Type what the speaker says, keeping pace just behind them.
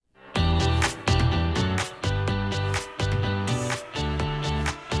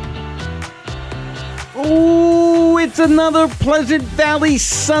It's another Pleasant Valley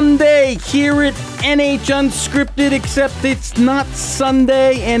Sunday here at NH Unscripted, except it's not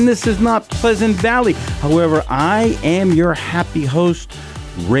Sunday and this is not Pleasant Valley. However, I am your happy host,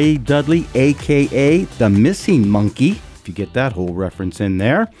 Ray Dudley, a.k.a. The Missing Monkey, if you get that whole reference in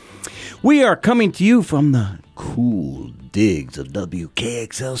there. We are coming to you from the cool digs of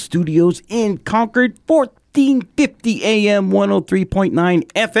WKXL Studios in Concord, 1450 AM,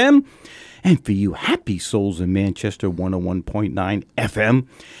 103.9 FM. And for you happy souls in Manchester, 101.9 FM.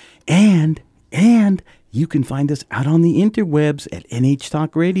 And you can find us out on the interwebs at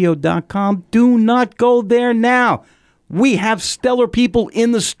nhtalkradio.com. Do not go there now. We have stellar people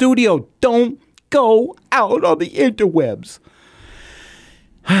in the studio. Don't go out on the interwebs.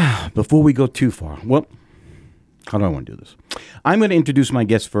 Before we go too far, well, how do I want to do this? I'm going to introduce my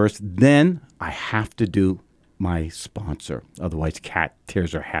guest first. Then I have to do my sponsor. Otherwise, Kat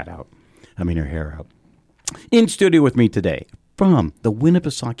tears her hair out. In studio with me today, from the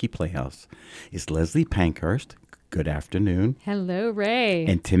Winnipesaukee Playhouse, is Leslie Pankhurst. Good afternoon. Hello, Ray.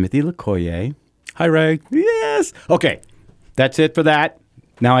 And Timothy Lecoyer. Hi, Ray. Yes. Okay, that's it for that.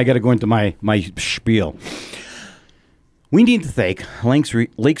 Now I got to go into my spiel. We need to thank Lakes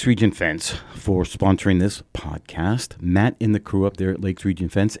Region Fence for sponsoring this podcast. Matt and the crew up there at Lakes Region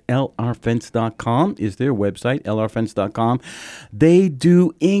Fence, lrfence.com is their website, lrfence.com. They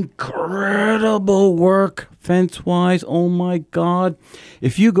do incredible work fence-wise. Oh, my God.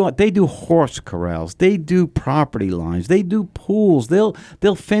 If you go out, they do horse corrals. They do property lines. They do pools. They'll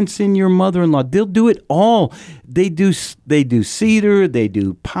fence in your mother-in-law. They'll do it all. They do cedar. They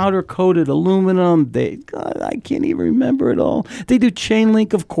do powder-coated aluminum. I can't even remember it all. They do chain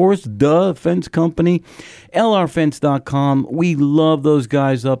link, of course, the fence company. lrfence.com. We love those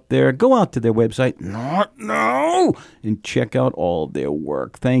guys up there. Go out to their website, and check out all of their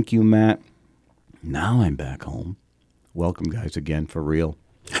work. Thank you, Matt. Now I'm back home. Welcome, guys, again, for real.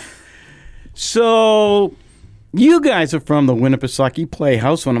 So, you guys are from the Winnipesaukee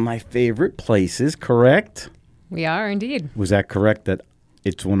Playhouse, one of my favorite places, correct? We are, indeed. Was that correct, that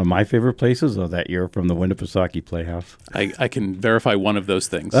it's one of my favorite places, or that you're from the Winnipesaukee Playhouse? I can verify one of those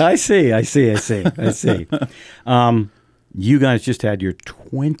things. I see. You guys just had your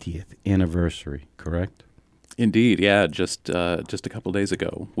 20th anniversary, correct? Indeed, yeah. Just a couple days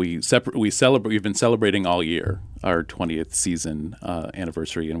ago, we've been celebrating all year our 20th season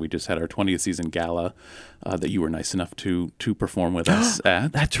anniversary, and we just had our 20th season gala that you were nice enough to perform with us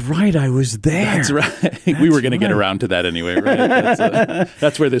at. That's right, I was there. That's right. We were going to get around to that anyway, right?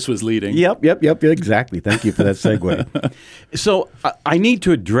 That's where this was leading. Yep, exactly. Thank you for that segue. So I need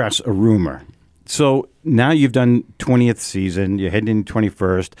to address a rumor. So now you've done 20th season, you're heading into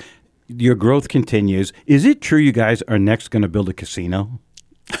 21st. Your growth continues. Is it true you guys are next going to build a casino?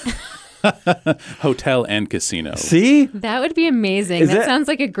 Hotel and casino. See? That would be amazing. That sounds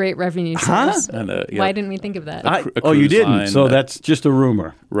like a great revenue source. And, Why didn't we think of that? You didn't. Line, so that's just a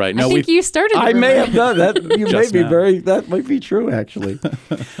rumor. Right. No, I think you started the rumor. I may have done that. You made me that might be true, actually.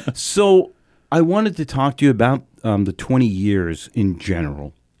 So I wanted to talk to you about the 20 years in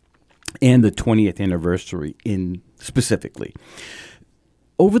general and the 20th anniversary specifically.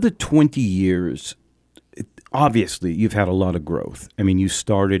 Over the 20 years, obviously, you've had a lot of growth. I mean, you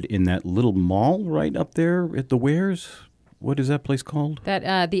started in that little mall right up there at the Wares. What is that place called?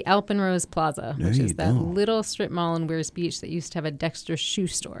 The Alpenrose Plaza, which is that little strip mall in Weirs Beach that used to have a Dexter shoe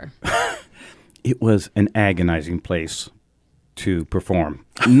store. It was an agonizing place to perform.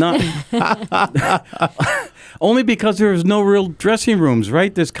 Not only because there was no real dressing rooms,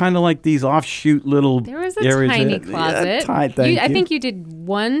 right? There's kind of like these offshoot little There was a areas tiny closet. I think you did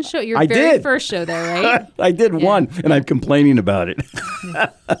one show, your very first show there, right? I did one, and I'm complaining about it.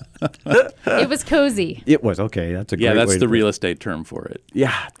 It was cozy. It was, okay. That's a great way. Yeah, that's the real estate term for it.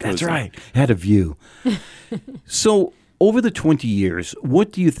 Yeah, that's right. It had a view. So, over the 20 years,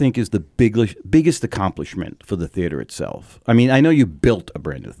 what do you think is the biggest accomplishment for the theater itself? I mean, I know you built a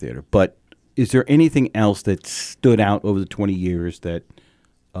brand new theater, but is there anything else that stood out over the 20 years that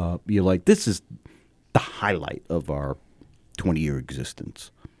you're like, this is the highlight of our 20-year existence?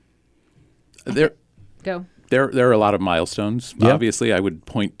 Go. There are a lot of milestones. Yep. Obviously, I would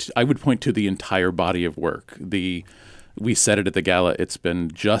point to the entire body of work. We said it at the gala, it's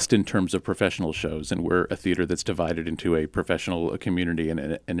been just in terms of professional shows, and we're a theater that's divided into a professional community and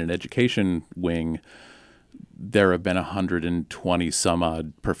an education wing. There have been 120 some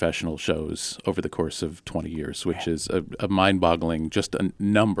odd professional shows over the course of 20 years, which is a mind-boggling just a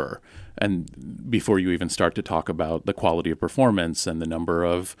number. And before you even start to talk about the quality of performance and the number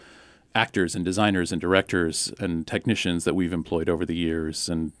of actors and designers and directors and technicians that we've employed over the years,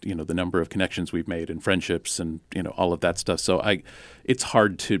 and the number of connections we've made and friendships and all of that stuff. So it's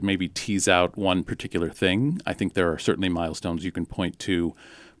hard to maybe tease out one particular thing. I think there are certainly milestones you can point to.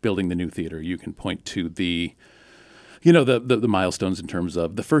 Building the new theater, you can point to the milestones in terms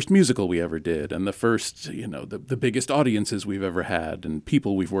of the first musical we ever did, and the first, the biggest audiences we've ever had, and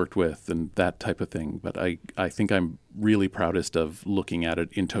people we've worked with, and that type of thing. But I think I'm really proudest of looking at it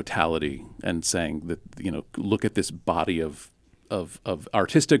in totality and saying that, look at this body of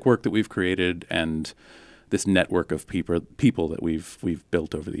artistic work that we've created and this network of people that we've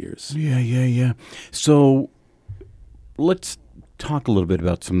built over the years. Yeah. So let's talk a little bit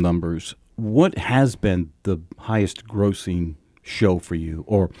about some numbers. What has been the highest grossing show for you,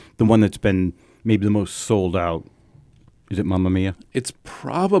 or the one that's been maybe the most sold out? Is it Mamma Mia? It's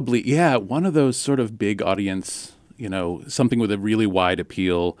probably, one of those sort of big audience, something with a really wide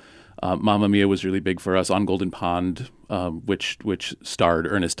appeal. Mamma Mia was really big for us. On Golden Pond, which starred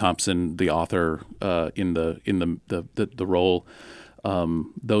Ernest Thompson, the author, in the role.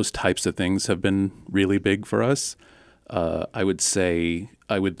 Those types of things have been really big for us. I would say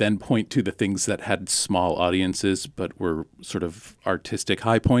I would then point to the things that had small audiences but were sort of artistic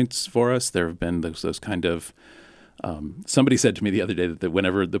high points for us. There have been those kind of somebody said to me the other day that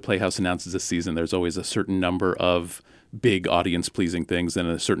whenever the Playhouse announces a season, there's always a certain number of big audience-pleasing things and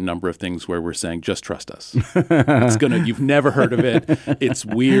a certain number of things where we're saying, just trust us. You've never heard of it. It's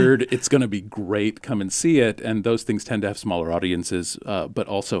weird. It's going to be great. Come and see it. And those things tend to have smaller audiences, but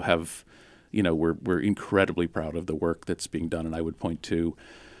also have... we're incredibly proud of the work that's being done, and I would point to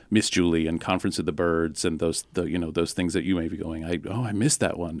Miss Julie and Conference of the Birds and those things that you may be going, I missed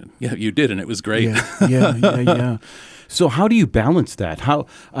that one. And yeah, you did, and it was great. Yeah. So how do you balance that?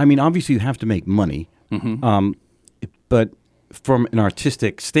 Obviously you have to make money, but from an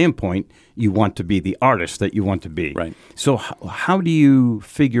artistic standpoint, you want to be the artist that you want to be. Right. So how do you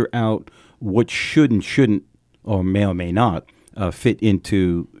figure out what should and shouldn't, or may not, fit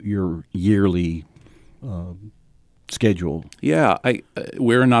into your yearly schedule? Yeah,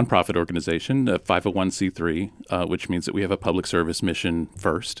 we're a nonprofit organization, a 501c3, which means that we have a public service mission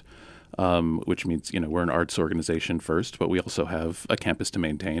first, which means we're an arts organization first, but we also have a campus to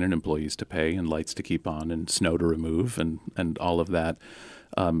maintain and employees to pay and lights to keep on and snow to remove and all of that.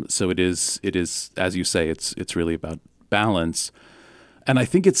 So it is as you say, it's really about balance, and I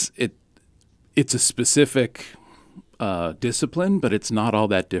think it's a specific discipline, but it's not all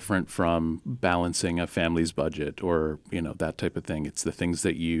that different from balancing a family's budget or, that type of thing. It's the things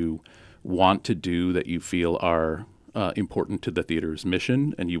that you want to do that you feel are important to the theater's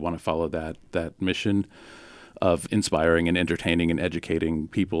mission, and you want to follow that mission of inspiring and entertaining and educating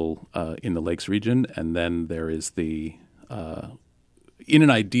people in the Lakes region. And then there is in an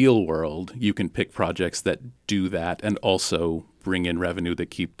ideal world, you can pick projects that do that and also bring in revenue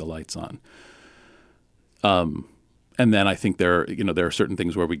that keep the lights on. And then I think there are certain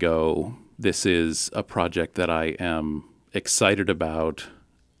things where we go, this is a project that I am excited about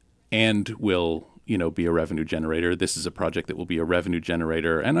and will, be a revenue generator. This is a project that will be a revenue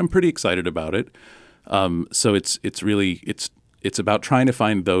generator, and I'm pretty excited about it. So it's really about trying to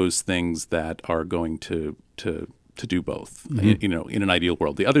find those things that are going to do both, in an ideal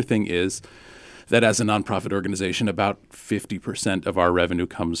world. The other thing is that as a nonprofit organization, about 50% of our revenue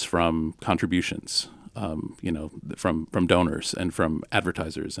comes from contributions. From donors and from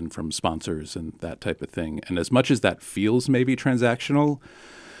advertisers and from sponsors and that type of thing. And as much as that feels maybe transactional,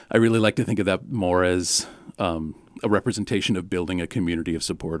 I really like to think of that more as a representation of building a community of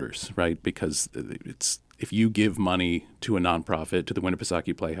supporters, right? Because if you give money to a nonprofit, to the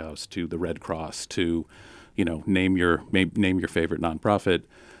Winnipesaukee Playhouse, to the Red Cross, to name your favorite nonprofit,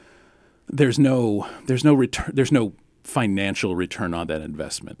 there's no return. There's no financial return on that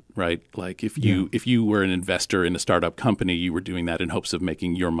investment, right? Like if you were an investor in a startup company, you were doing that in hopes of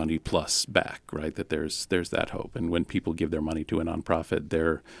making your money plus back, right? That there's that hope. And when people give their money to a nonprofit,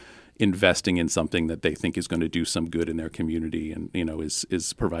 they're investing in something that they think is going to do some good in their community and,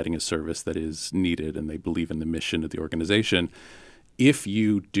 is providing a service that is needed, and they believe in the mission of the organization. If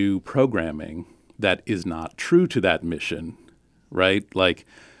you do programming that is not true to that mission, right? Like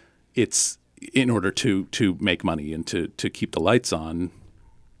it's in order to make money and to keep the lights on,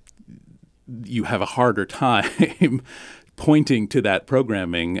 you have a harder time pointing to that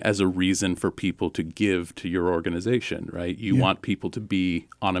programming as a reason for people to give to your organization, right? You want people to be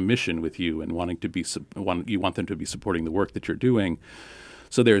on a mission with you and you want them to be supporting the work that you're doing.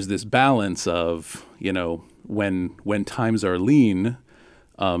 So there's this balance of, when times are lean,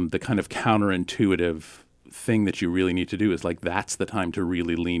 the kind of counterintuitive thing that you really need to do is like that's the time to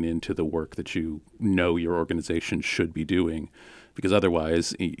really lean into the work that you know your organization should be doing, because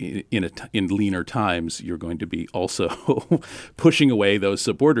otherwise in leaner times you're going to be also pushing away those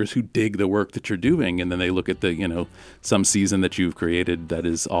supporters who dig the work that you're doing, and then they look at the some season that you've created that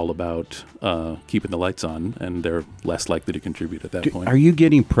is all about keeping the lights on, and they're less likely to contribute at that point. Are you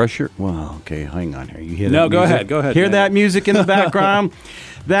getting pressure? Well, okay, hang on here. You hear that? No, music? go ahead. Hear that music in the background?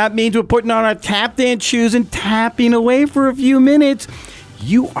 That means we're putting on our tap dance shoes and tapping away for a few minutes.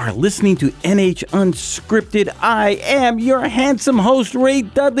 You are listening to NH Unscripted. I am your handsome host, Ray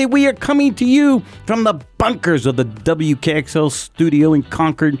Dudley. We are coming to you from the bunkers of the WKXL studio in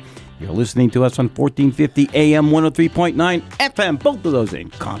Concord. You're listening to us on 1450 AM, 103.9 FM, both of those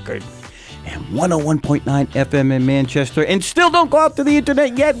in Concord, and 101.9 FM in Manchester. And still don't go out to the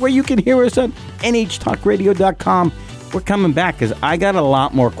internet yet, where you can hear us on nhtalkradio.com. We're coming back because I got a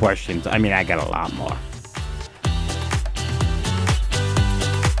lot more questions. I got a lot more.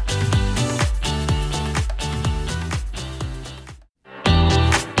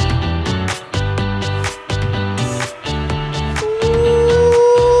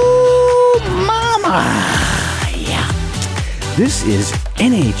 This is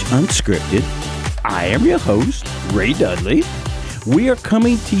NH Unscripted. I am your host, Ray Dudley. We are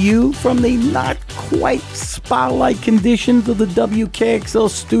coming to you from the not quite spa-like conditions of the WKXL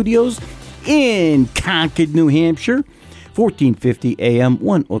studios in Concord, New Hampshire. 1450 AM,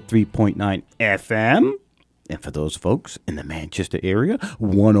 103.9 FM. And for those folks in the Manchester area,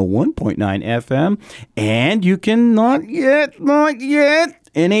 101.9 FM. And you can not yet,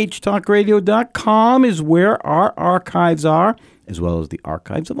 NHTalkRadio.com is where our archives are, as well as the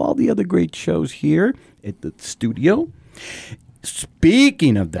archives of all the other great shows here at the studio.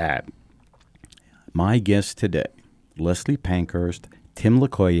 Speaking of that, my guest today, Leslie Pankhurst, Tim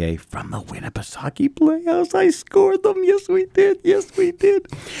Lakoye from the Winnipesaukee Playhouse. I scored them. Yes, we did.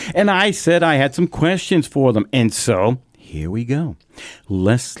 And I said I had some questions for them. And so here we go.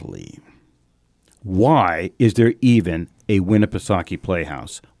 Leslie, why is there even a Winnipesaukee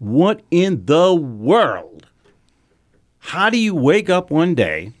Playhouse? What in the world? How do you wake up one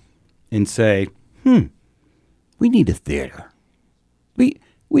day and say, we need a theater?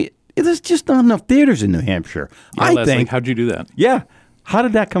 There's just not enough theaters in New Hampshire. Yeah, I Leslie, think. how'd you do that? Yeah. How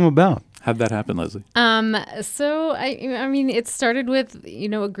did that come about? How'd that happen, Leslie? So it started with,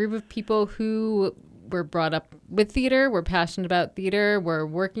 a group of people who were brought up with theater, were passionate about theater, were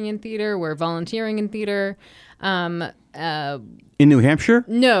working in theater, were volunteering in theater. In New Hampshire?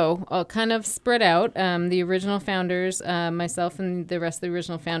 No, all kind of spread out. The original founders, myself and the rest of the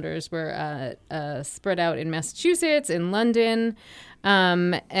original founders were spread out in Massachusetts, in London.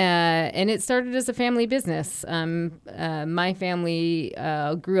 And it started as a family business. My family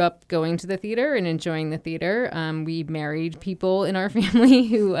grew up going to the theater and enjoying the theater. We married people in our family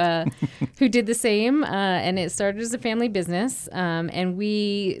who did the same, and it started as a family business. And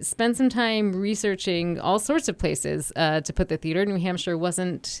we spent some time researching all sorts of places to put the theater. New Hampshire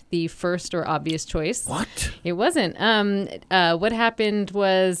wasn't the first or obvious choice. What? It wasn't. What happened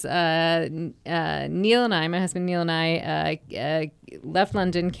was Neil and I, my husband Neil and I, left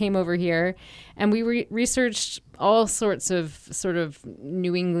London, came over here, and we researched all sorts of sort of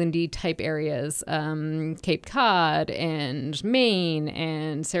New Englandy type areas, Cape Cod and Maine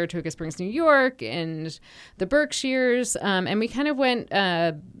and Saratoga Springs, New York, and the Berkshires, and we kind of went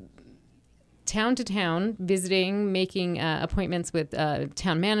town to town, visiting, making appointments with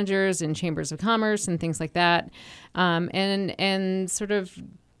town managers and chambers of commerce and things like that, and sort of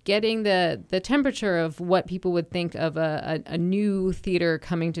getting the temperature of what people would think of a new theater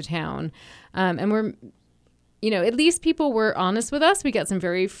coming to town. And we're, at least people were honest with us. We got some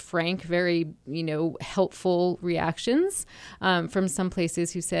very frank, very, helpful reactions from some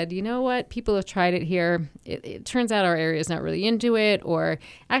places who said, you know what, people have tried it here. It turns out our area is not really into it, or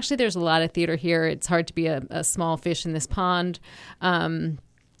actually there's a lot of theater here. It's hard to be a small fish in this pond.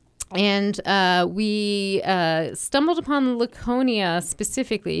 And we stumbled upon Laconia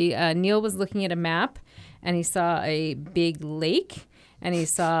specifically. Neil was looking at a map, and he saw a big lake, and he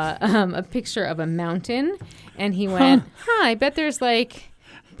saw a picture of a mountain, and he went, I bet there's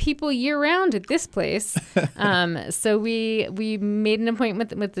people year-round at this place. So we made an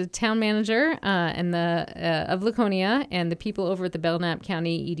appointment with the town manager and of Laconia and the people over at the Belknap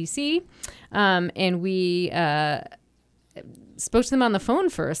County EDC, and we spoke to them on the phone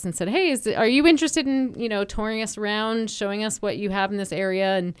first and said, hey, are you interested in, touring us around, showing us what you have in this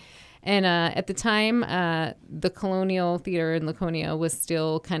area? And at the time, the Colonial Theater in Laconia was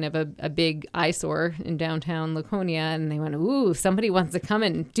still kind of a big eyesore in downtown Laconia. And they went, ooh, somebody wants to come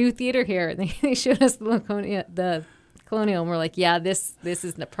and do theater here. And they showed us the Colonial, and we're like, yeah, this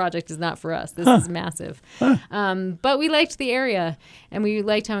is the project is not for us. This is massive. But we liked the area, and we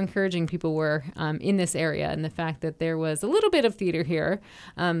liked how encouraging people were in this area, and the fact that there was a little bit of theater here,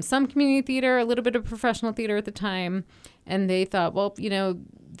 some community theater, a little bit of professional theater at the time, and they thought, well,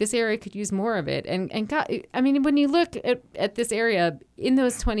 this area could use more of it. And God, I mean, when you look at this area in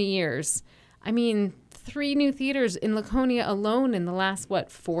those 20 years, I mean, 3 new theaters in Laconia alone in the last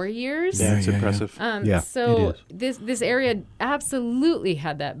 4 years. Yeah, it's impressive. So this area absolutely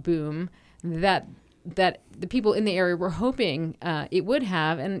had that boom that the people in the area were hoping it would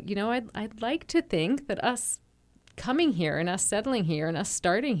have. And I'd like to think that us coming here and us settling here and us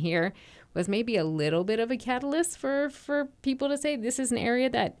starting here was maybe a little bit of a catalyst for people to say this is an area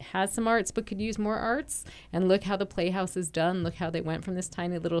that has some arts but could use more arts. And look how the Playhouse is done. Look how they went from this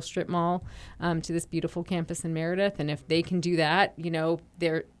tiny little strip mall to this beautiful campus in Meredith. And if they can do that,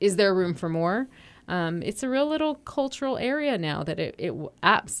 there is room for more. It's a real little cultural area now that it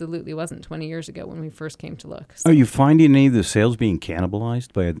absolutely wasn't 20 years ago when we first came to look. So. Are you finding any of the sales being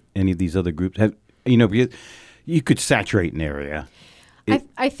cannibalized by any of these other groups? You could saturate an area.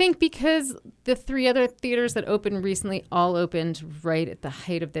 I think because the 3 other theaters that opened recently all opened right at the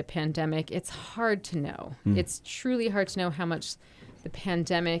height of the pandemic, it's hard to know. It's truly hard to know how much the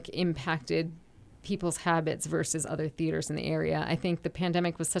pandemic impacted people's habits versus other theaters in the area. I think the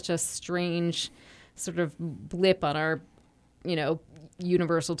pandemic was such a strange sort of blip on our,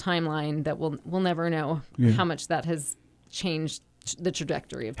 universal timeline that we'll never know how much that has changed the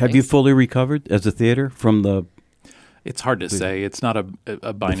trajectory of things. Have you fully recovered as a theater from the... It's hard to say. It's not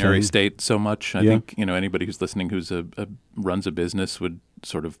a binary state so much. I think anybody who's listening who's runs a business would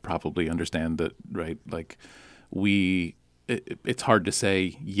sort of probably understand that, right? Like it's hard to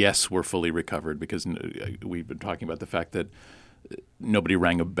say yes, we're fully recovered, because we've been talking about the fact that nobody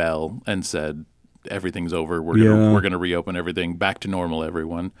rang a bell and said everything's over. We're gonna reopen everything back to normal.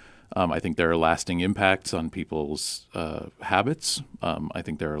 Everyone. I think there are lasting impacts on people's habits. I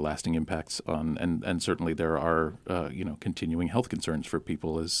think there are lasting impacts on, and certainly there are, continuing health concerns for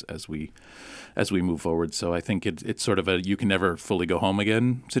people as we move forward. So I think it's sort of a you can never fully go home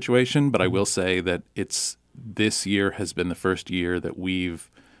again situation. But I will say that this year has been the first year that we've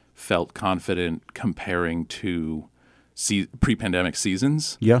felt confident comparing to pre-pandemic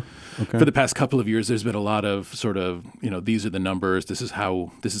seasons. Yeah. Okay. For the past couple of years, there's been a lot of sort of, these are the numbers. This is how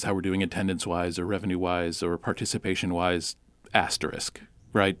we're doing attendance-wise or revenue-wise or participation-wise, asterisk,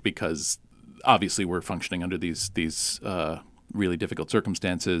 right? Because obviously we're functioning under these really difficult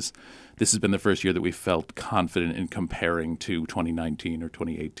circumstances. This has been the first year that we felt confident in comparing to 2019 or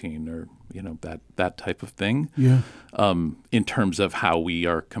 2018 or that type of thing. Yeah. In terms of how we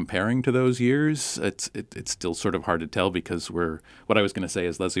are comparing to those years, it's still sort of hard to tell, because what I was going to say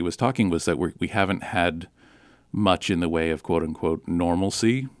as Leslie was talking was that we haven't had much in the way of quote unquote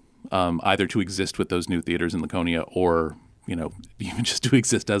normalcy, either to exist with those new theaters in Laconia or even just to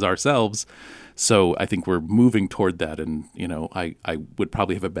exist as ourselves. So I think we're moving toward that, and I would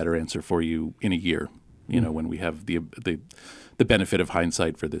probably have a better answer for you in a year, when we have the benefit of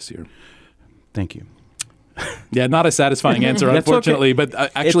hindsight for this year. Thank you. Yeah, not a satisfying answer, unfortunately, but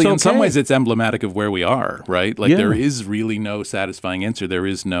actually in some ways it's emblematic of where we are, right? Like there is really no satisfying answer. There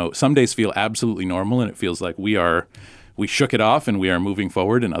is no. Some days feel absolutely normal, and it feels like we shook it off and we are moving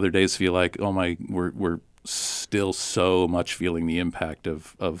forward, and other days feel like, oh my, we're still so much feeling the impact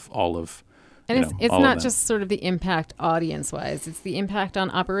of all of. And it's not just sort of the impact audience-wise; it's the impact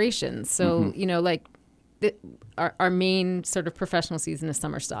on operations. So our main sort of professional season is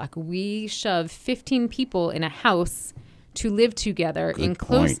summer stock. We shove 15 people in a house to live together in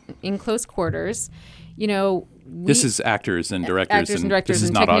close quarters. This is actors and directors, this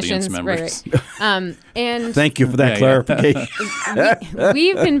is not audience members. Right. And thank you for that clarification.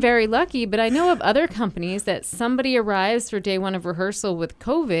 We've been very lucky, but I know of other companies that somebody arrives for day one of rehearsal with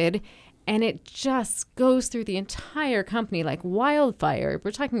COVID, and it just goes through the entire company like wildfire. We're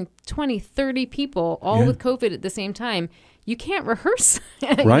talking 20, 30 people all with COVID at the same time. You can't rehearse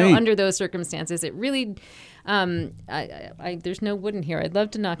under those circumstances. It really, there's no wood in here. I'd love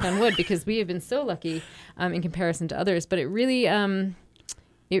to knock on wood because we have been so lucky in comparison to others. But it really,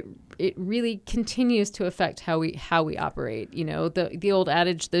 it really continues to affect how we operate. The old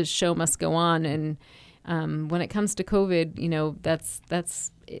adage, the show must go on, and when it comes to COVID,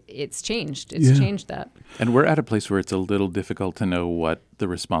 it's changed. It's changed that. And we're at a place where it's a little difficult to know what the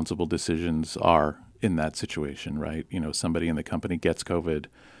responsible decisions are in that situation, right? Somebody in the company gets COVID.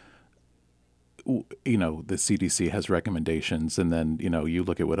 the CDC has recommendations, and then, you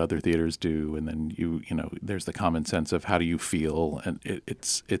look at what other theaters do, and then there's the common sense of how do you feel, and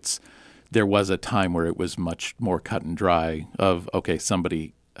it's there was a time where it was much more cut and dry of, okay,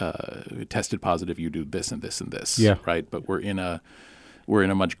 somebody tested positive, you do this and this and this, right? But we're in a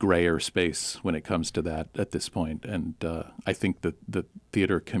much grayer space when it comes to that at this point, and I think that the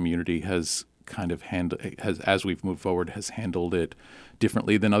theater community has kind of as we've moved forward, has handled it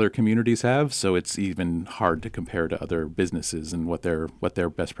differently than other communities have. So it's even hard to compare to other businesses and what their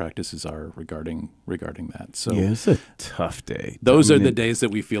best practices are regarding that. So it's a tough day. Those are the days that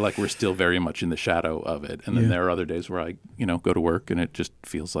we feel like we're still very much in the shadow of it. And then there are other days where I, go to work and it just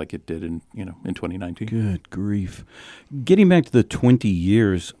feels like it did in 2019. Good grief. Getting back to the 20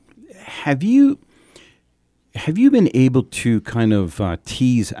 years, have you been able to kind of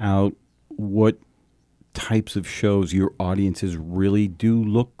tease out what types of shows your audiences really do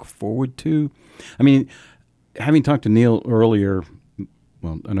look forward to? I mean, having talked to Neil earlier,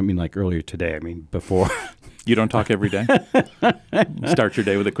 well, I don't mean like earlier today, I mean before. You don't talk every day? Start your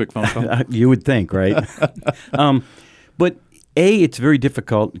day with a quick phone call? You would think, right? But it's very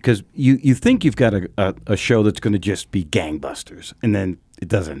difficult because you think you've got a show that's going to just be gangbusters, and then it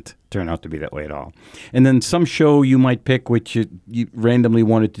doesn't turn out to be that way at all. And then some show you might pick, which you randomly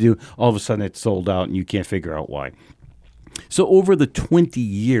wanted to do, all of a sudden it's sold out and you can't figure out why. So over the 20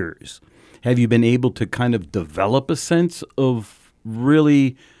 years, have you been able to kind of develop a sense of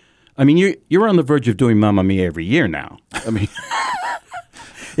really, I mean, you're on the verge of doing Mamma Mia every year now. I mean,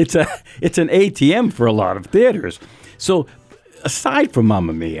 it's an ATM for a lot of theaters. So aside from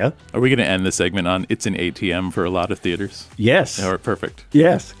Mamma Mia. Are we going to end the segment on it's an ATM for a lot of theaters? Yes. All right, perfect.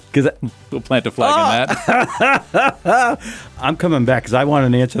 Yes. We'll plant a flag on that. I'm coming back because I want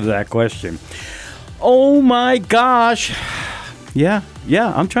an answer to that question. Oh, my gosh. Yeah.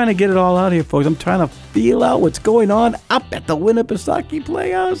 I'm trying to get it all out here, folks. I'm trying to feel out what's going on up at the Winnipesaukee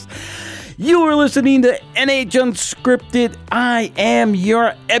Playhouse. You are listening to NH Unscripted. I am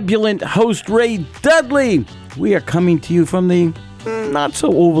your ebullient host, Ray Dudley. We are coming to you from the not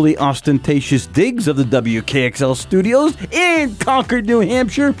so overly ostentatious digs of the WKXL studios in Concord, New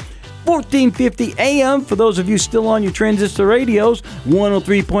Hampshire. 1450 AM for those of you still on your transistor radios.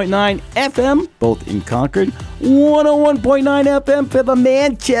 103.9 FM, both in Concord. 101.9 FM for the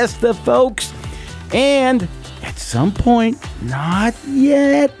Manchester folks. And at some point, not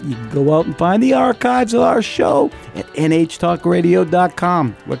yet, you can go out and find the archives of our show at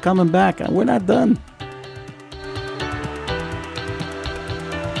nhtalkradio.com. We're coming back. We're not done.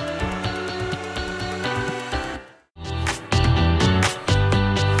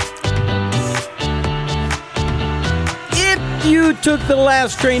 You took the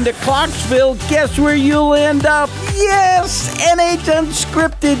last train to Clarksville. Guess where you'll end up? Yes, NH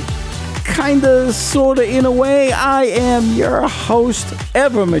Unscripted. Kinda, sorta, in a way. I am your host,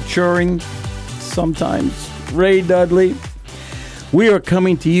 ever maturing, sometimes, Ray Dudley. We are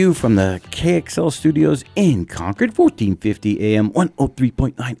coming to you from the KXL studios in Concord, 1450 AM,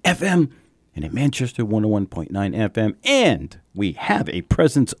 103.9 FM, and in Manchester, 101.9 FM. And we have a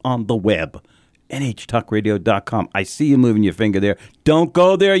presence on the web. nhtalkradio.com. I see you moving your finger there. Don't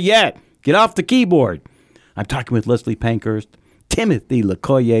go there yet. Get off the keyboard. I'm talking with Leslie Pankhurst, Timothy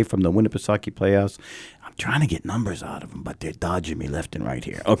LeCoyer from the Winnipesaukee Playhouse. I'm trying to get numbers out of them, but they're dodging me left and right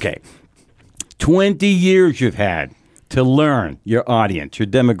here. Okay. 20 years you've had to learn your audience, your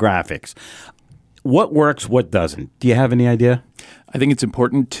demographics. What works, what doesn't? Do you have any idea? I think it's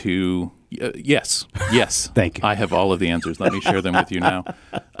important to... Yes. Thank you. I have all of the answers. Let me share them with you now.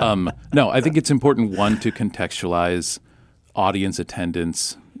 No, I think it's important, one, to contextualize audience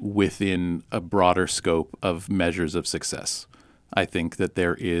attendance within a broader scope of measures of success. I think that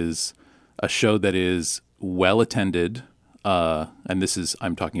there is a show that is well attended, and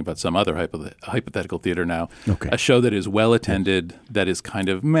I'm talking about some other hypothetical theater now. Okay. A show that is well attended, that is kind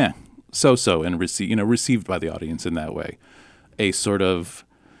of meh, so-so, and received by the audience in that way. A sort of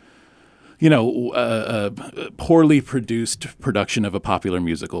a poorly produced production of a popular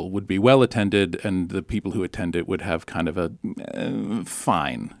musical would be well attended, and the people who attend it would have kind of a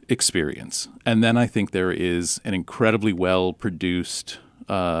fine experience. And then I think there is an incredibly well produced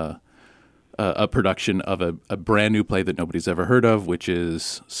a production of a brand new play that nobody's ever heard of, which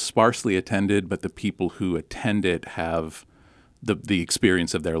is sparsely attended, but the people who attend it have the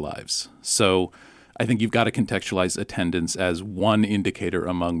experience of their lives. So I think you've got to contextualize attendance as one indicator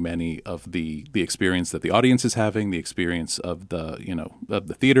among many of the experience that the audience is having, the experience of the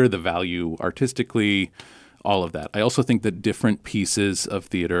theater, the value artistically, all of that. I also think that different pieces of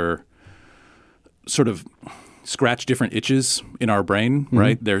theater sort of scratch different itches in our brain,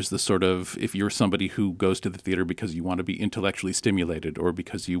 right? There's the sort of, if you're somebody who goes to the theater because you want to be intellectually stimulated, or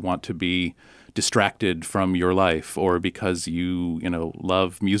because you want to be distracted from your life, or because you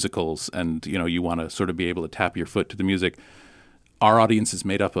love musicals and, you want to sort of be able to tap your foot to the music, our audience is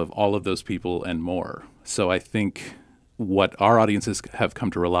made up of all of those people and more. So I think what our audiences have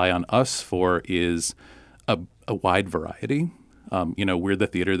come to rely on us for is a wide variety. We're the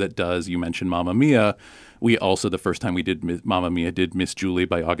theater that does, you mentioned Mamma Mia. We also, the first time we did Mamma Mia, did Miss Julie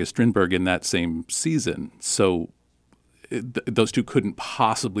by August Strindberg in that same season. So those two couldn't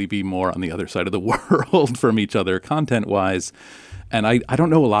possibly be more on the other side of the world from each other content-wise. And I don't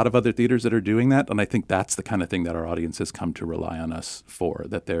know a lot of other theaters that are doing that. And I think that's the kind of thing that our audience has come to rely on us for,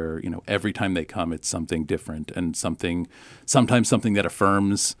 that they're, every time they come, it's something different and sometimes something that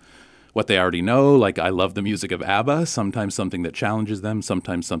affirms what they already know. Like, I love the music of ABBA, sometimes something that challenges them,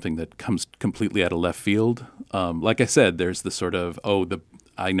 sometimes something that comes completely out of left field. Like I said, there's the sort of,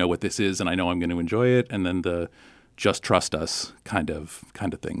 I know what this is and I know I'm going to enjoy it. And then the just trust us kind of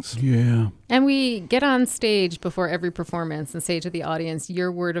things. Yeah. And we get on stage before every performance and say to the audience,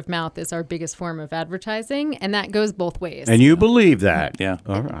 your word of mouth is our biggest form of advertising. And that goes both ways. And you believe that. Yeah.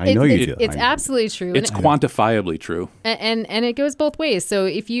 All right. I know you do. It's absolutely true. It's quantifiably true. And it goes both ways. So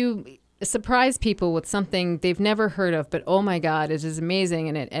if you surprise people with something they've never heard of, but oh my God, it is amazing,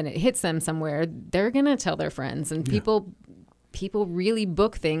 and it hits them somewhere, they're going to tell their friends. And people really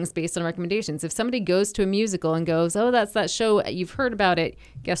book things based on recommendations. If somebody goes to a musical and goes, oh, that's that show, you've heard about it,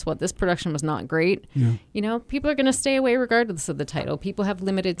 guess what? This production was not great. Yeah. People are going to stay away regardless of the title. People have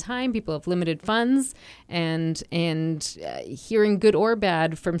limited time. People have limited funds. And hearing good or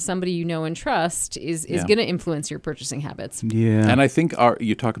bad from somebody you know and trust is going to influence your purchasing habits. Yeah. And I think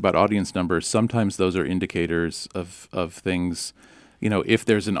you talk about audience numbers. Sometimes those are indicators of things. If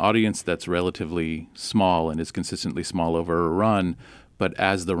there's an audience that's relatively small and is consistently small over a run, but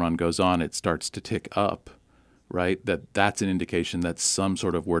as the run goes on, it starts to tick up, right? That's an indication that some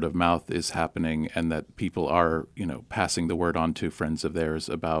sort of word of mouth is happening and that people are, passing the word on to friends of theirs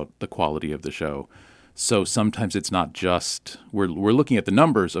about the quality of the show. So sometimes it's not just, we're looking at the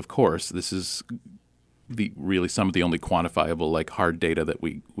numbers, of course. This is really some of the only quantifiable, like, hard data that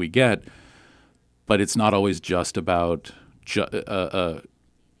we get, but it's not always just about a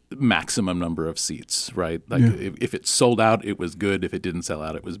maximum number of seats, right? Like, if it sold out, it was good. If it didn't sell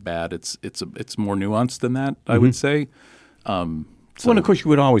out, it was bad. It's more nuanced than that, I would say. Well, and of course, you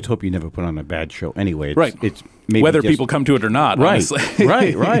would always hope you never put on a bad show anyway. Right. It's maybe whether people come to it or not, right, honestly.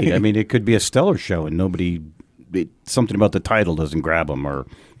 right. I mean, it could be a stellar show and something about the title doesn't grab them, or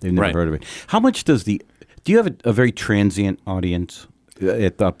they've never heard of it. How much do you have a very transient audience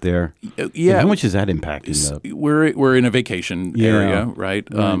up there? Yeah. And how much is that impacting? We're in a vacation area, right?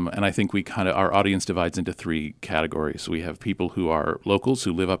 And I think our audience divides into three categories. We have people who are locals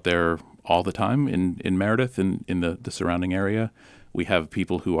who live up there all the time in Meredith and in the surrounding area. We have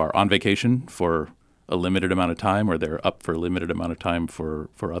people who are on vacation for a limited amount of time, or they're up for a limited amount of time for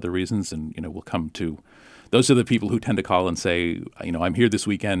other reasons, and we'll come to. Those are the people who tend to call and say, I'm here this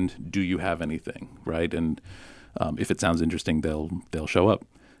weekend. Do you have anything, right? And if it sounds interesting, they'll show up.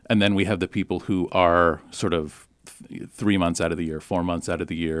 And then we have the people who are sort of 3 months out of the year, 4 months out of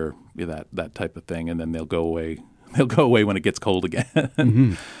the year, that type of thing, and then they'll go away. They'll go away when it gets cold again.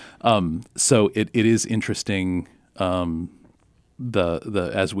 Mm-hmm. So it is interesting. As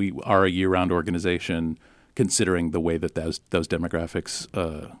we are a year-round organization, considering the way that those demographics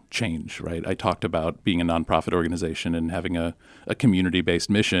change, right? I talked about being a nonprofit organization and having a community-based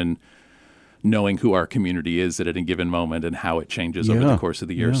mission. Knowing who our community is at any given moment and how it changes over the course of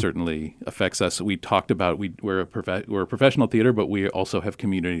the year certainly affects us. We talked about we're a professional theater, but we also have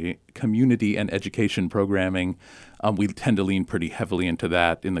community and education programming. We tend to lean pretty heavily into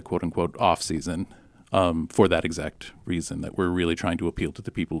that in the quote unquote off season for that exact reason, that we're really trying to appeal to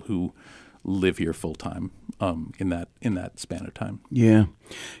the people who live here full time in that span of time. Yeah,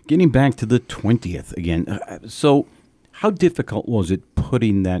 getting back to the 20th again. So. How difficult was it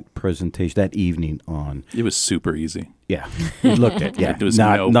putting that presentation, that evening on? It was super easy. Yeah, it looked it. Yeah, it was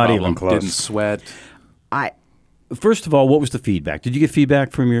not problem. Even close. Didn't sweat. First of all, what was the feedback? Did you get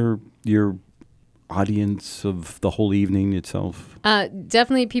feedback from your audience of the whole evening itself?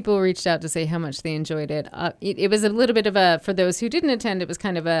 Definitely people reached out to say how much they enjoyed it. It was a little bit of for those who didn't attend, it was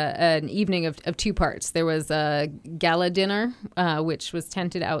kind of an evening of two parts. There was a gala dinner, which was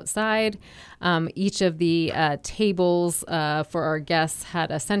tented outside. Each of the tables for our guests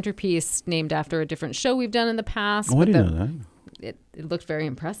had a centerpiece named after a different show we've done in the past. Oh, I didn't know that. it looked very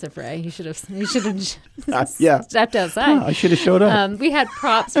impressive, Ray. You should have Yeah. stepped outside. I should have showed up. We had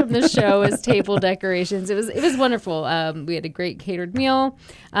props from the show as table decorations. It was wonderful. We had a great catered meal,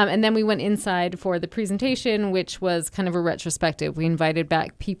 and then we went inside for the presentation, which was kind of a retrospective. We invited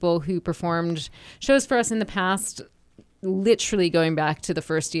back people who performed shows for us in the past, literally going back to the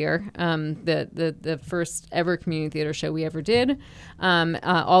first year, the first ever community theater show we ever did,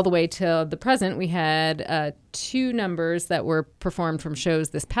 all the way to the present. We had 2 numbers that were performed from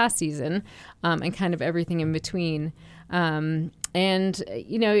shows this past season, and kind of everything in between. And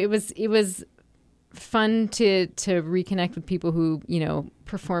it was fun to reconnect with people who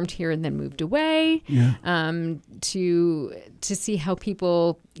performed here and then moved away. Yeah. To see how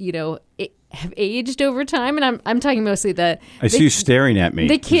people have aged over time, and I'm talking mostly I see you staring at me.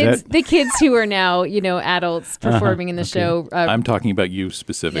 The kids who are now adults performing in the show. I'm talking about you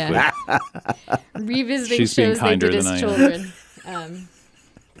specifically. Yeah. Revisiting She's being shows they kinder did than as I am. children.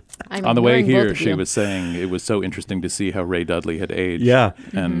 I'm On the way ignoring both here, of she you. was saying it was so interesting to see how Ray Dudley had aged. Yeah.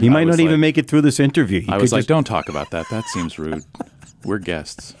 And He might I was not even like- make it through this interview. He I could was like, just- don't talk about that. That seems rude. We're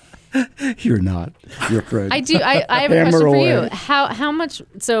guests. You're not. You're friend. I do. I have a Hammer question for you. away. How much?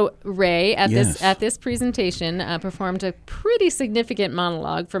 So Ray at Yes. this presentation performed a pretty significant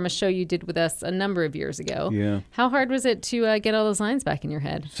monologue from a show you did with us a number of years ago. Yeah. How hard was it to get all those lines back in your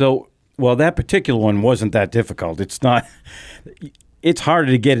head? So, well, that particular one wasn't that difficult. It's not. It's harder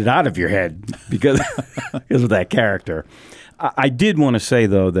to get it out of your head because of that character. I did want to say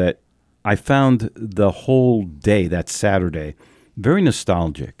though that I found the whole day, that Saturday, very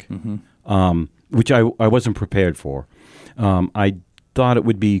nostalgic, which I wasn't prepared for. I thought it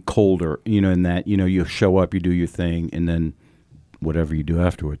would be colder, in that you show up, you do your thing, and then whatever you do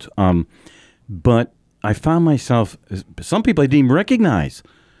afterwards. But I found myself, some people I didn't even recognize.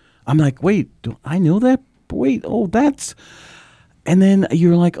 I'm like, wait, do I know that? Wait, oh, that's... And then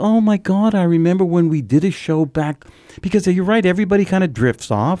you're like, oh, my God, I remember when we did a show back. Because you're right, everybody kind of drifts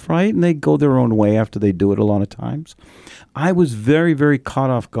off, right? And they go their own way after they do it a lot of times. I was very, very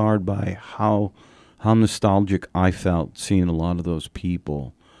caught off guard by how nostalgic I felt seeing a lot of those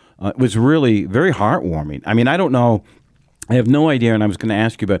people. It was really very heartwarming. I mean, I don't know. I have no idea, and I was going to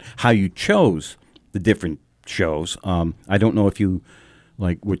ask you about how you chose the different shows. I don't know if you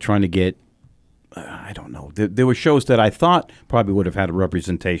were trying to get... I don't know. There were shows that I thought probably would have had a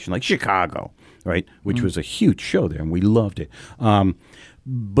representation, like Chicago, right, which was a huge show there, and we loved it.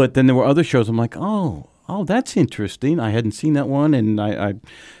 But then there were other shows. I'm like, oh, that's interesting. I hadn't seen that one, and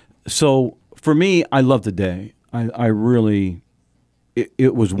so for me, I loved the day. I really,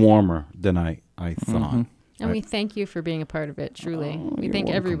 it was warmer than I thought. And we thank you for being a part of it, truly. We you're thank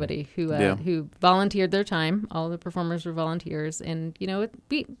welcome. everybody who volunteered their time. All the performers were volunteers, and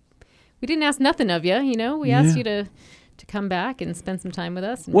we didn't ask nothing of you, We asked you to come back and spend some time with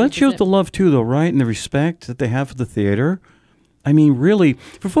us. Well, it shows the love, too, though, right? And the respect that they have for the theater. I mean, really,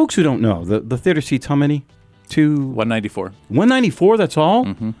 for folks who don't know, the theater seats how many? 194. 194, that's all?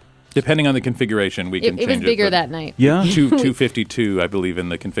 Mm-hmm. Depending on the configuration, we can change it. It was bigger but that night. Yeah? 252, I believe, in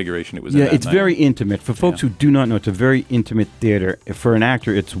the configuration it was in Yeah, that it's night. very intimate. For folks who do not know, it's a very intimate theater. For an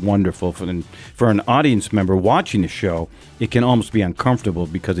actor, it's wonderful. For an audience member watching the show, it can almost be uncomfortable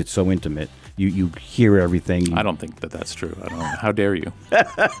because it's so intimate. You hear everything. I don't think that's true. I don't know. How dare you?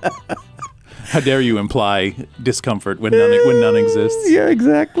 How dare you imply discomfort when none exists? Yeah,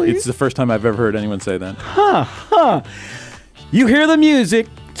 exactly. It's the first time I've ever heard anyone say that. You hear the music,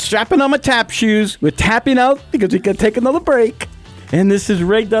 strapping on my tap shoes. We're tapping out because we can take another break. And this is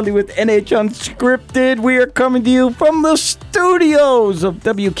Ray Dudley with NH Unscripted. We are coming to you from the studios of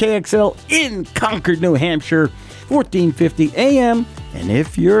WKXL in Concord, New Hampshire, 1450 AM. And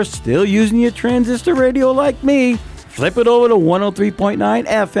if you're still using your transistor radio like me, flip it over to 103.9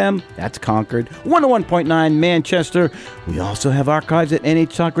 FM. That's Concord. 101.9 Manchester. We also have archives at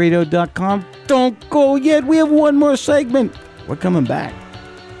nhtalkradio.com. Don't go yet. We have one more segment. We're coming back.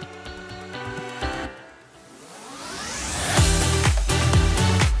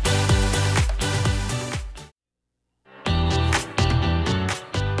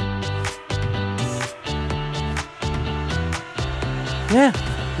 Yeah,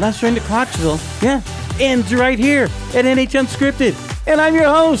 last train to Clarksville. Yeah, ends right here at NH Unscripted. And I'm your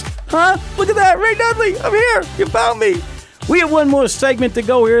host. Huh? Look at that, Ray Dudley. I'm here. You found me. We have one more segment to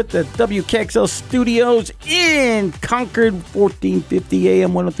go here at the WKXL studios in Concord, 1450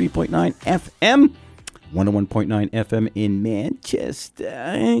 AM, 103.9 FM, 101.9 FM in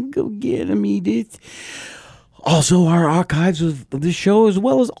Manchester. Go get them, Edith. Also, our archives of the show, as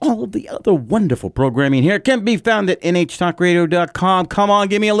well as all of the other wonderful programming here, can be found at nhtalkradio.com. Come on,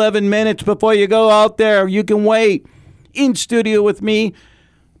 give me 11 minutes before you go out there. You can wait. in studio with me,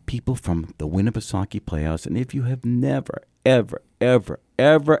 people from the Winnipesaukee Playhouse. And if you have never, ever, ever,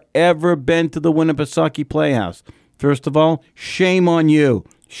 ever, ever been to the Winnipesaukee Playhouse, first of all, shame on you.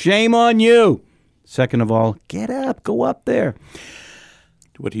 Shame on you. Second of all, get up, go up there.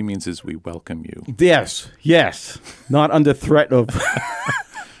 What he means is we welcome you. Yes. Not under threat of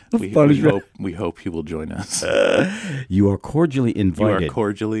we hope you will join us. You are cordially invited. You are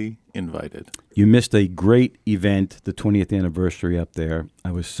cordially invited. You missed a great event, the 20th anniversary up there.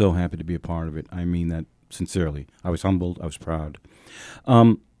 I was so happy to be a part of it. I mean that sincerely. I was humbled. I was proud.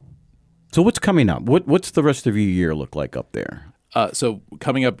 So what's coming up? What's the rest of your year look like up there? So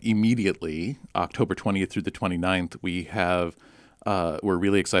coming up immediately, October 20th through the 29th, we have we're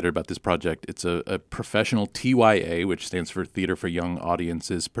really excited about this project. It's a professional TYA, which stands for Theater for Young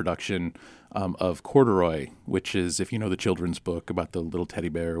Audiences, production of Corduroy, which is, if you know the children's book about the little teddy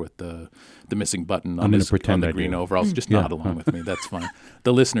bear with the missing button on the green overalls, just nod along with me. That's fine.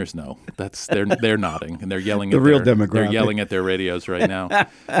 The listeners know. They're nodding and they're yelling. The real demographic. They're yelling at their radios right now.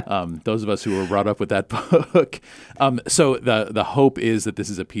 Those of us who were brought up with that book. So the hope is that this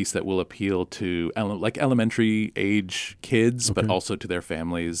is a piece that will appeal to elementary age kids, but also to their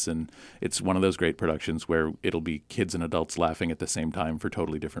families. And it's one of those great productions where it'll be kids and adults laughing at the same time for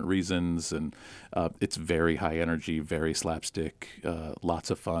totally different reasons. And it's very high energy, very slapstick,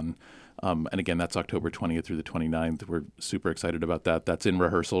 lots of fun. And again, that's October 20th through the 29th. We're super excited about that. That's in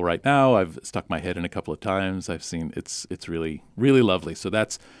rehearsal right now. I've stuck my head in a couple of times. I've seen it's really, really lovely. So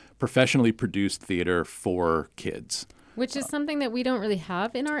that's professionally produced theater for kids. Which is something that we don't really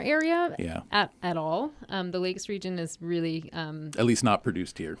have in our area at all. The Lakes region is really... at least not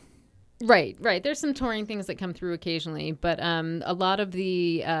produced here. Right. There's some touring things that come through occasionally, but a lot of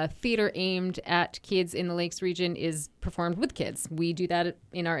the theater aimed at kids in the Lakes region is performed with kids. We do that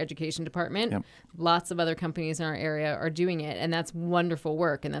in our education department. Yep. Lots of other companies in our area are doing it, and that's wonderful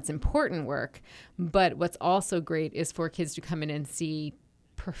work, and that's important work. But what's also great is for kids to come in and see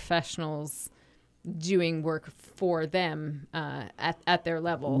professionals doing work for them at their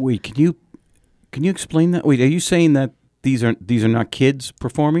level. Wait, can you explain that? Wait, are you saying that these are not kids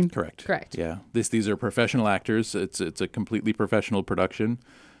performing? Correct. Yeah. These are professional actors. It's a completely professional production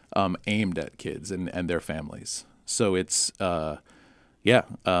aimed at kids and their families. So it's these are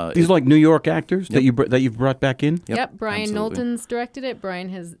like New York actors that you've brought back in? Yep. Brian Knowlton's directed it. Brian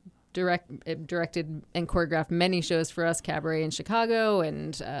has directed and choreographed many shows for us, Cabaret in Chicago,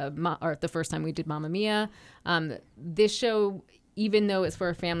 and the first time we did Mamma Mia. This show, even though it's for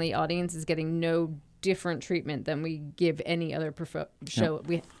a family audience, is getting no different treatment than we give any other show.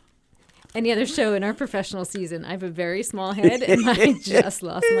 Yep. Any other show in our professional season. I have a very small head, and I just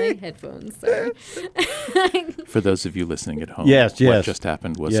lost my headphones. Sorry. For those of you listening at home, yes. What just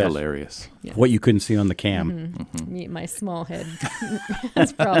happened was hilarious. Yes. What you couldn't see on the cam. Mm-hmm. My small head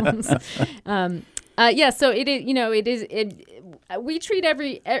has problems. So it is. We treat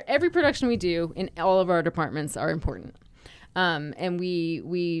every production we do in all of our departments are important, and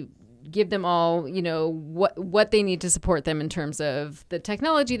we give them all, what they need to support them in terms of the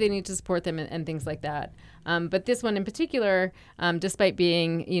technology they need to support them and things like that. But this one in particular, despite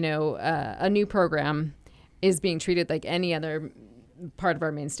being, a new program, is being treated like any other part of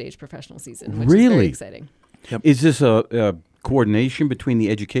our main stage professional season, which is very exciting. Yep. Is this a coordination between the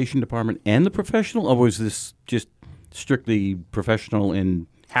education department and the professional, or was this just strictly professional and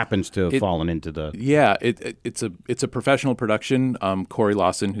happens to have fallen into the... Yeah, it's a professional production. Corey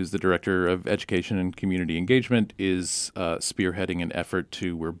Lawson, who's the director of education and community engagement, is spearheading an effort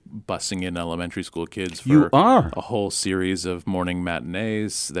we're busing in elementary school kids for a whole series of morning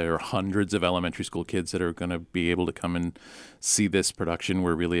matinees. There are hundreds of elementary school kids that are going to be able to come and see this production.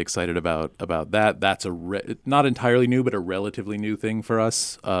 We're really excited about that. That's not entirely new, but a relatively new thing for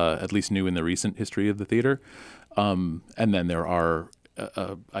us, at least new in the recent history of the theater. And then there are...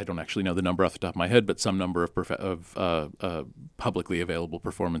 I don't actually know the number off the top of my head, but some number of publicly available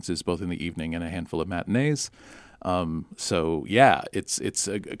performances, both in the evening and a handful of matinees. It's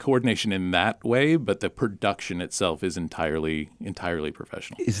a coordination in that way, but the production itself is entirely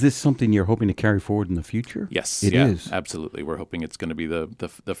professional. Is this something you're hoping to carry forward in the future? Yes, it is. Absolutely. We're hoping it's going to be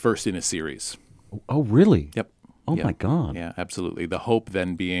the first in a series. Oh, really? Yep. Oh, my God. Yeah, absolutely. The hope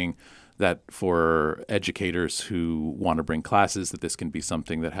then being that for educators who want to bring classes, that this can be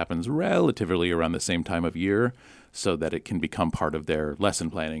something that happens relatively around the same time of year, so that it can become part of their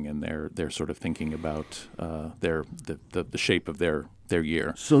lesson planning and their sort of thinking about the shape of their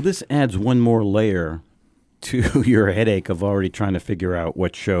year. So this adds one more layer to your headache of already trying to figure out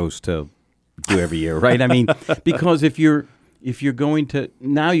what shows to do every year, right? I mean, because if you're going to,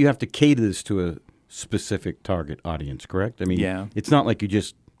 now you have to cater this to a specific target audience, correct? I mean, Yeah. it's not like you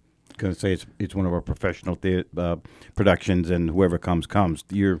just going to say it's one of our professional productions and whoever comes.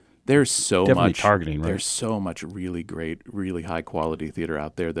 There's so definitely much targeting, right? There's so much really great, really high quality theater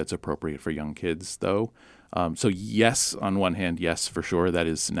out there that's appropriate for young kids, though. So yes, on one hand, yes, for sure, that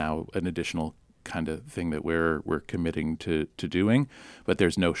is now an additional kind of thing that we're committing to doing. But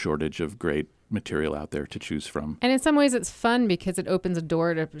there's no shortage of great material out there to choose from. And in some ways it's fun because it opens a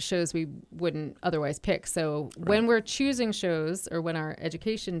door to shows we wouldn't otherwise pick. So when we're choosing shows, or when our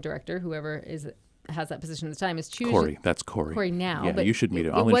education director, whoever has that position at the time, is choosing... Corey, that's Corey. Corey now. Yeah, but you should meet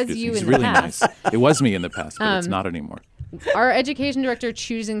him. It I'll was introduce you him. He's in really the past. nice. It was me in the past, but it's not anymore. Our education director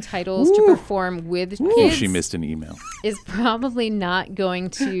choosing titles to perform with kids She missed an email. is probably not going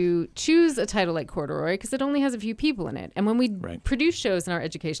to choose a title like Corduroy because it only has a few people in it. And when we produce shows in our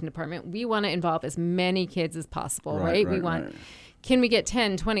education department, we want to involve as many kids as possible, right? We want, can we get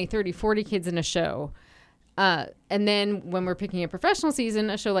 10, 20, 30, 40 kids in a show? And then when we're picking a professional season,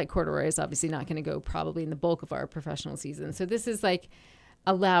 a show like Corduroy is obviously not going to go probably in the bulk of our professional season. So this is like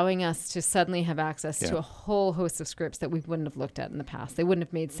allowing us to suddenly have access to a whole host of scripts that we wouldn't have looked at in the past. They wouldn't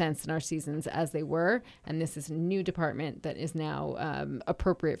have made sense in our seasons as they were. And this is a new department that is now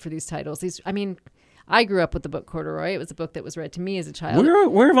appropriate for these titles. I grew up with the book Corduroy. It was a book that was read to me as a child.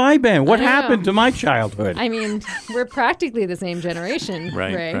 Where have I been? What happened to my childhood? I mean, we're practically the same generation,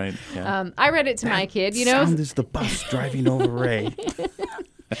 Ray. Right. Yeah. I read it to my kid, Sound is the bus driving over Ray.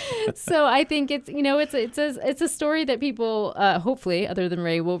 So I think it's a story that people hopefully other than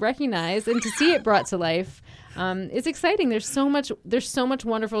Ray will recognize, and to see it brought to life is exciting. There's so much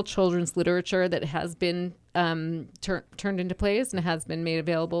wonderful children's literature that has been turned into plays and has been made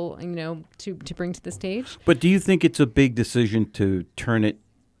available, to bring to the stage. But do you think it's a big decision to turn it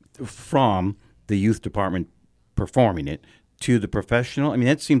from the youth department performing it to the professional? I mean,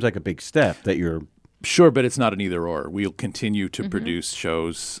 that seems like a big step that you're... Sure, but it's not an either or. We'll continue to produce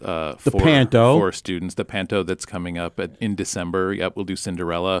shows for students. The Panto that's coming up in December. Yep, we'll do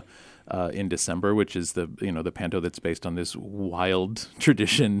Cinderella in December, which is the Panto that's based on this wild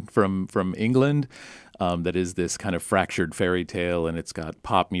tradition from England. That is this kind of fractured fairy tale, and it's got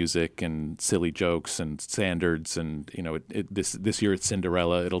pop music and silly jokes and standards. And this year it's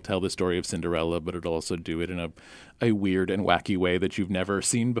Cinderella. It'll tell the story of Cinderella, but it'll also do it in a weird and wacky way that you've never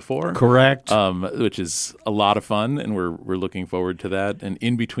seen before. Correct. Which is a lot of fun, and we're looking forward to that. And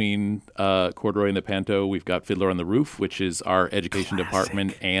in between Corduroy and the Panto, we've got Fiddler on the Roof, which is our education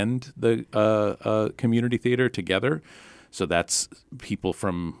department and the community theater together. So that's people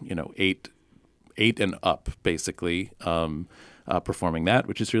from 8 and up, basically, performing that,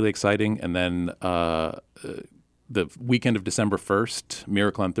 which is really exciting. And then the weekend of December 1st,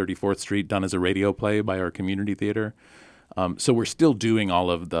 Miracle on 34th Street, done as a radio play by our community theater. So we're still doing all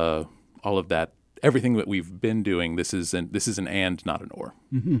of that, everything that we've been doing. This is an and, not an or.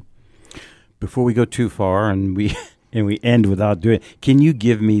 Mm-hmm. Before we go too far and we end without doing it, can you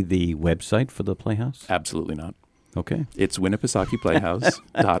give me the website for the Playhouse? Absolutely not. Okay. It's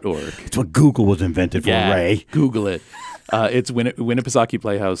WinnipesaukiePlayhouse.org. It's what Google was invented for, Ray. Google it. It's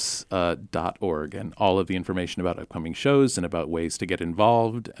WinnipesaukiePlayhouse.org, and all of the information about upcoming shows and about ways to get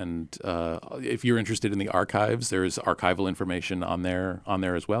involved. And if you're interested in the archives, there's archival information on there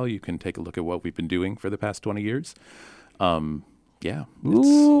as well. You can take a look at what we've been doing for the past 20 years. Yeah.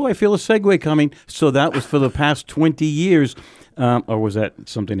 Ooh, I feel a segue coming. So that was for the past 20 years. Or was that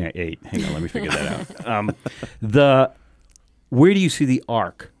something I ate? Hang on, let me figure that out. Where do you see the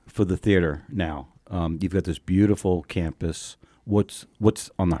arc for the theater now? You've got this beautiful campus. What's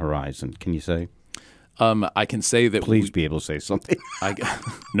on the horizon? Can you say? I can say that. Please be able to say something.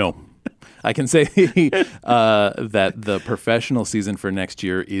 No. I can say that the professional season for next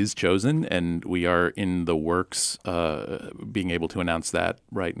year is chosen, and we are in the works being able to announce that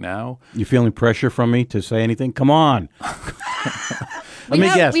right now. You feeling pressure from me to say anything? Come on. We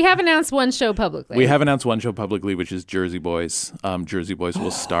have announced one show publicly. We have announced one show publicly, which is Jersey Boys. Jersey Boys will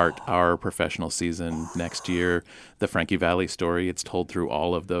start our professional season next year. The Frankie Valli story. It's told through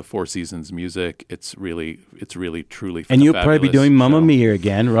all of the Four Seasons music. It's really truly. And you'll probably be doing Mamma Mia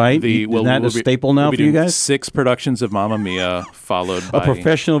again, right? Is that a staple now for you guys? 6 productions of Mamma Mia, followed by a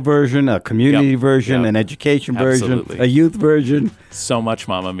professional version, a community version, an education version, a youth version. So much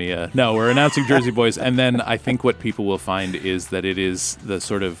Mamma Mia. No, we're announcing Jersey Boys, and then I think what people will find is that it is the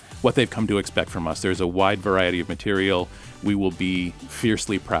sort of what they've come to expect from us. There's a wide variety of material. We will be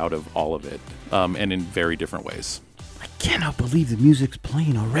fiercely proud of all of it, and in very different ways. I cannot believe the music's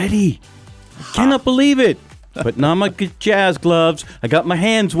playing already. I cannot believe it. Putting on my jazz gloves. I got my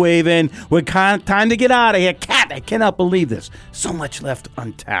hands waving. We're time to get out of here. Cat, I cannot believe this. So much left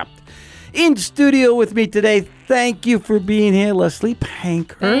untapped. In studio with me today, thank you for being here, Leslie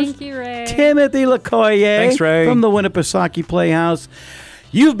Pankhurst. Thank you, Ray. Timothy LaCoyer. Thanks, Ray. From the Winnipesaukee Playhouse.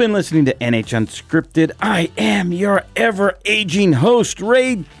 You've been listening to NH Unscripted. I am your ever-aging host,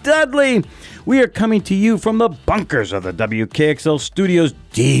 Ray Dudley. We are coming to you from the bunkers of the WKXL studios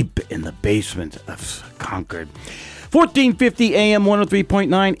deep in the basement of Concord. 1450 AM,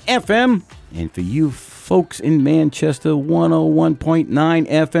 103.9 FM. And for you folks in Manchester, 101.9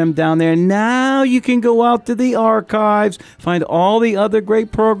 FM down there. Now you can go out to the archives, find all the other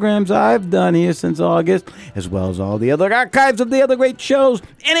great programs I've done here since August, as well as all the other archives of the other great shows.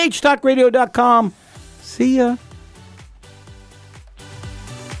 NHTalkRadio.com. See ya.